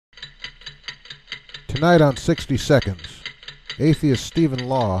Tonight on 60 Seconds, atheist Stephen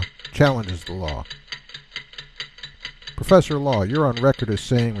Law challenges the law. Professor Law, you're on record as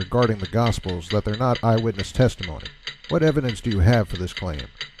saying regarding the Gospels that they're not eyewitness testimony. What evidence do you have for this claim?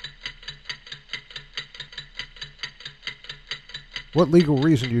 What legal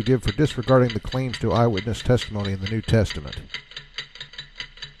reason do you give for disregarding the claims to eyewitness testimony in the New Testament?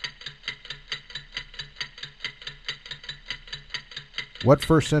 What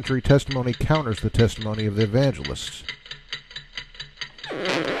first-century testimony counters the testimony of the evangelists?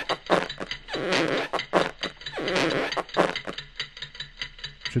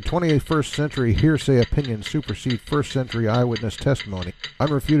 Should 21st century hearsay opinion supersede first-century eyewitness testimony,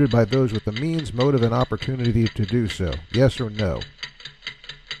 unrefuted by those with the means, motive, and opportunity to do so? Yes or no?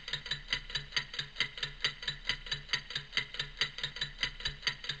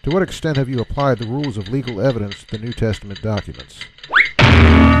 To what extent have you applied the rules of legal evidence to the New Testament documents?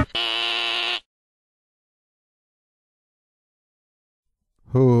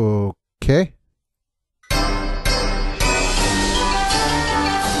 Okay.